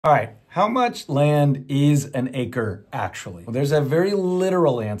All right, how much land is an acre actually? Well, there's a very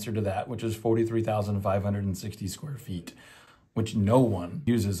literal answer to that, which is 43,560 square feet, which no one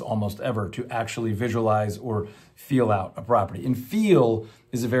uses almost ever to actually visualize or feel out a property. And feel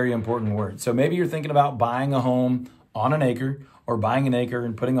is a very important word. So maybe you're thinking about buying a home on an acre or buying an acre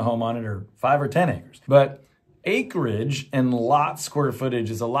and putting a home on it, or 5 or 10 acres. But acreage and lot square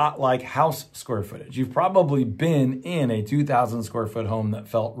footage is a lot like house square footage. You've probably been in a 2,000 square foot home that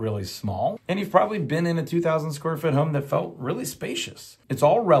felt really small, and you've probably been in a 2,000 square foot home that felt really spacious. It's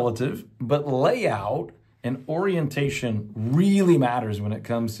all relative, but layout and orientation really matters when it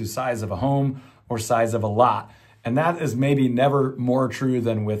comes to size of a home or size of a lot. And that is maybe never more true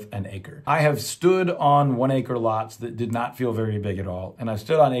than with an acre. I have stood on 1 acre lots that did not feel very big at all. And I've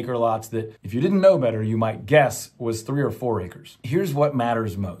stood on acre lots that, if you didn't know better, you might guess was 3 or 4 acres. Here's what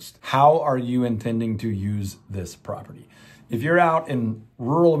matters most. How are you intending to use this property? If you're out in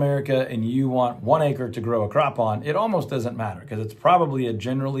rural America and you want 1 acre to grow a crop on, it almost doesn't matter because it's probably a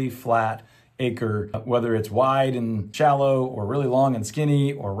generally flat acre, whether it's wide and shallow or really long and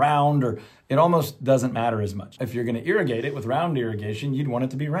skinny or round, or it almost doesn't matter as much. If you're going to irrigate it with round irrigation, you'd want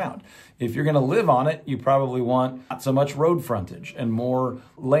it to be round. If you're going to live on it, you probably want not so much road frontage and more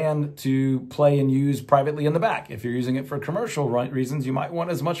land to play and use privately in the back. If you're using it for commercial reasons, you might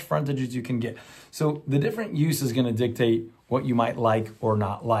want as much frontage as you can get. So the different use is going to dictate what you might like or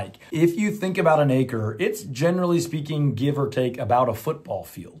not like. If you think about an acre, it's generally speaking, give or take about a football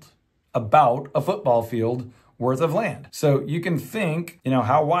field. About a football field worth of land. So you can think,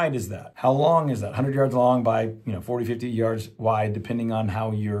 how wide is that? How long is that? 100 yards long by, 40, 50 yards wide, depending on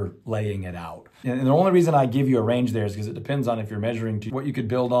how you're laying it out. And the only reason I give you a range there is because it depends on if you're measuring to what you could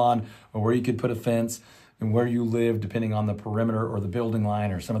build on or where you could put a fence and where you live, depending on the perimeter or the building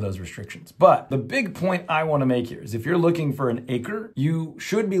line or some of those restrictions. But the big point I want to make here is if you're looking for an acre, you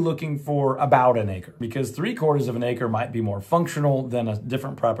should be looking for about an acre, because 3/4 of an acre might be more functional than a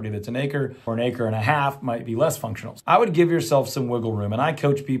different property that's an acre, or 1.5 acres might be less functional. I would give yourself some wiggle room, and I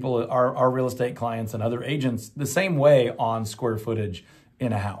coach people, our real estate clients and other agents, the same way on square footage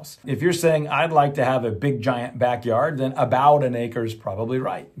in a house. If you're saying, I'd like to have a big giant backyard, then about an acre is probably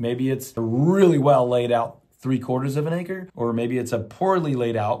right. Maybe it's a really well laid out 3/4 of an acre, or maybe it's a poorly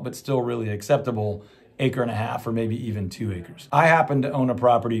laid out, but still really acceptable 1.5 acres, or maybe even 2 acres. I happen to own a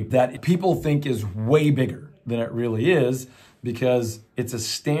property that people think is way bigger than it really is because it's a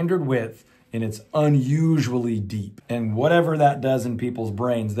standard width and it's unusually deep. And whatever that does in people's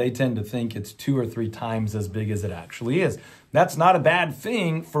brains, they tend to think it's 2 or 3 times as big as it actually is. That's not a bad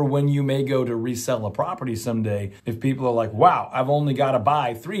thing for when you may go to resell a property someday. If people are like, wow, I've only got to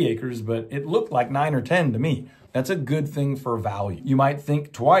buy 3 acres, but it looked like 9 or 10 to me. That's a good thing for value. You might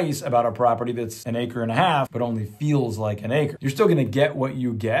think twice about a property that's 1.5 acres, but only feels like an acre. You're still gonna get what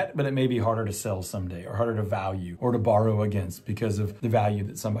you get, but it may be harder to sell someday, or harder to value, or to borrow against because of the value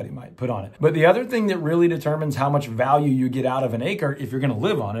that somebody might put on it. But the other thing that really determines how much value you get out of an acre, if you're gonna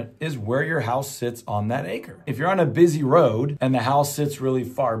live on it, is where your house sits on that acre. If you're on a busy road and the house sits really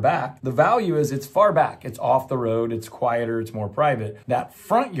far back, the value is it's far back. It's off the road, it's quieter, it's more private. That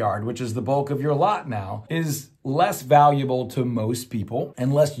front yard, which is the bulk of your lot now, is less valuable to most people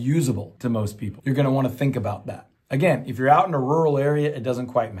and less usable to most people. You're going to want to think about that. Again, if you're out in a rural area, it doesn't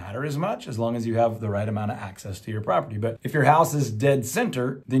quite matter as much as long as you have the right amount of access to your property. But if your house is dead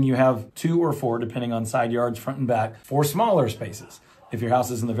center, then you have 2 or 4, depending on side yards, front and back, 4 smaller spaces. If your house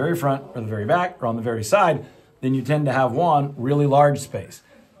is in the very front or the very back or on the very side, then you tend to have 1 really large space.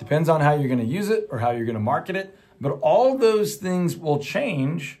 Depends on how you're going to use it or how you're going to market it. But all those things will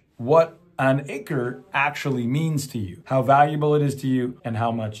change what an acre actually means to you, how valuable it is to you, and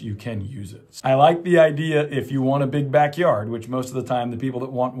how much you can use it. I like the idea if you want a big backyard, which most of the time the people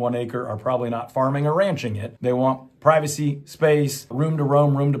that want 1 acre are probably not farming or ranching it. They want privacy, space, room to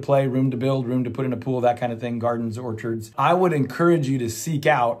roam, room to play, room to build, room to put in a pool, that kind of thing, gardens, orchards. I would encourage you to seek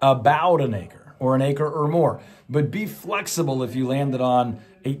out about an acre or 1 acre or more, but be flexible if you landed on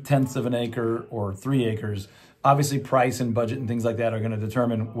 0.8 of an acre or 3 acres. Obviously, price and budget and things like that are going to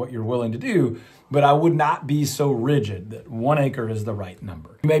determine what you're willing to do, but I would not be so rigid that 1 acre is the right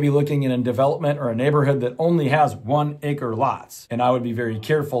number. You may be looking in a development or a neighborhood that only has 1 acre lots, and I would be very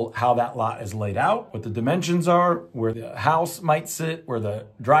careful how that lot is laid out, what the dimensions are, where the house might sit, where the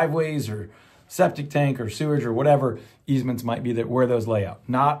driveways or septic tank or sewage or whatever easements might be, that where those lay out.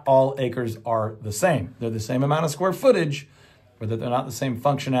 Not all acres are the same. They're the same amount of square footage, but they're not the same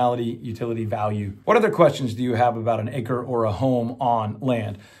functionality, utility, value. What other questions do you have about an acre or a home on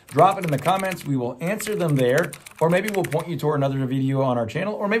land? Drop it in the comments. We will answer them there, or maybe we'll point you toward another video on our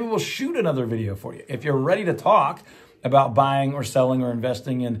channel, or maybe we'll shoot another video for you. If you're ready to talk, about buying or selling or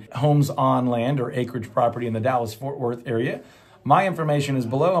investing in homes on land or acreage property in the Dallas-Fort Worth area, my information is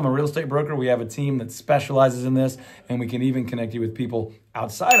below. I'm a real estate broker. We have a team that specializes in this, and we can even connect you with people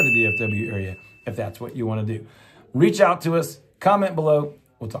outside of the DFW area if that's what you want to do. Reach out to us, comment below.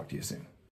 We'll talk to you soon.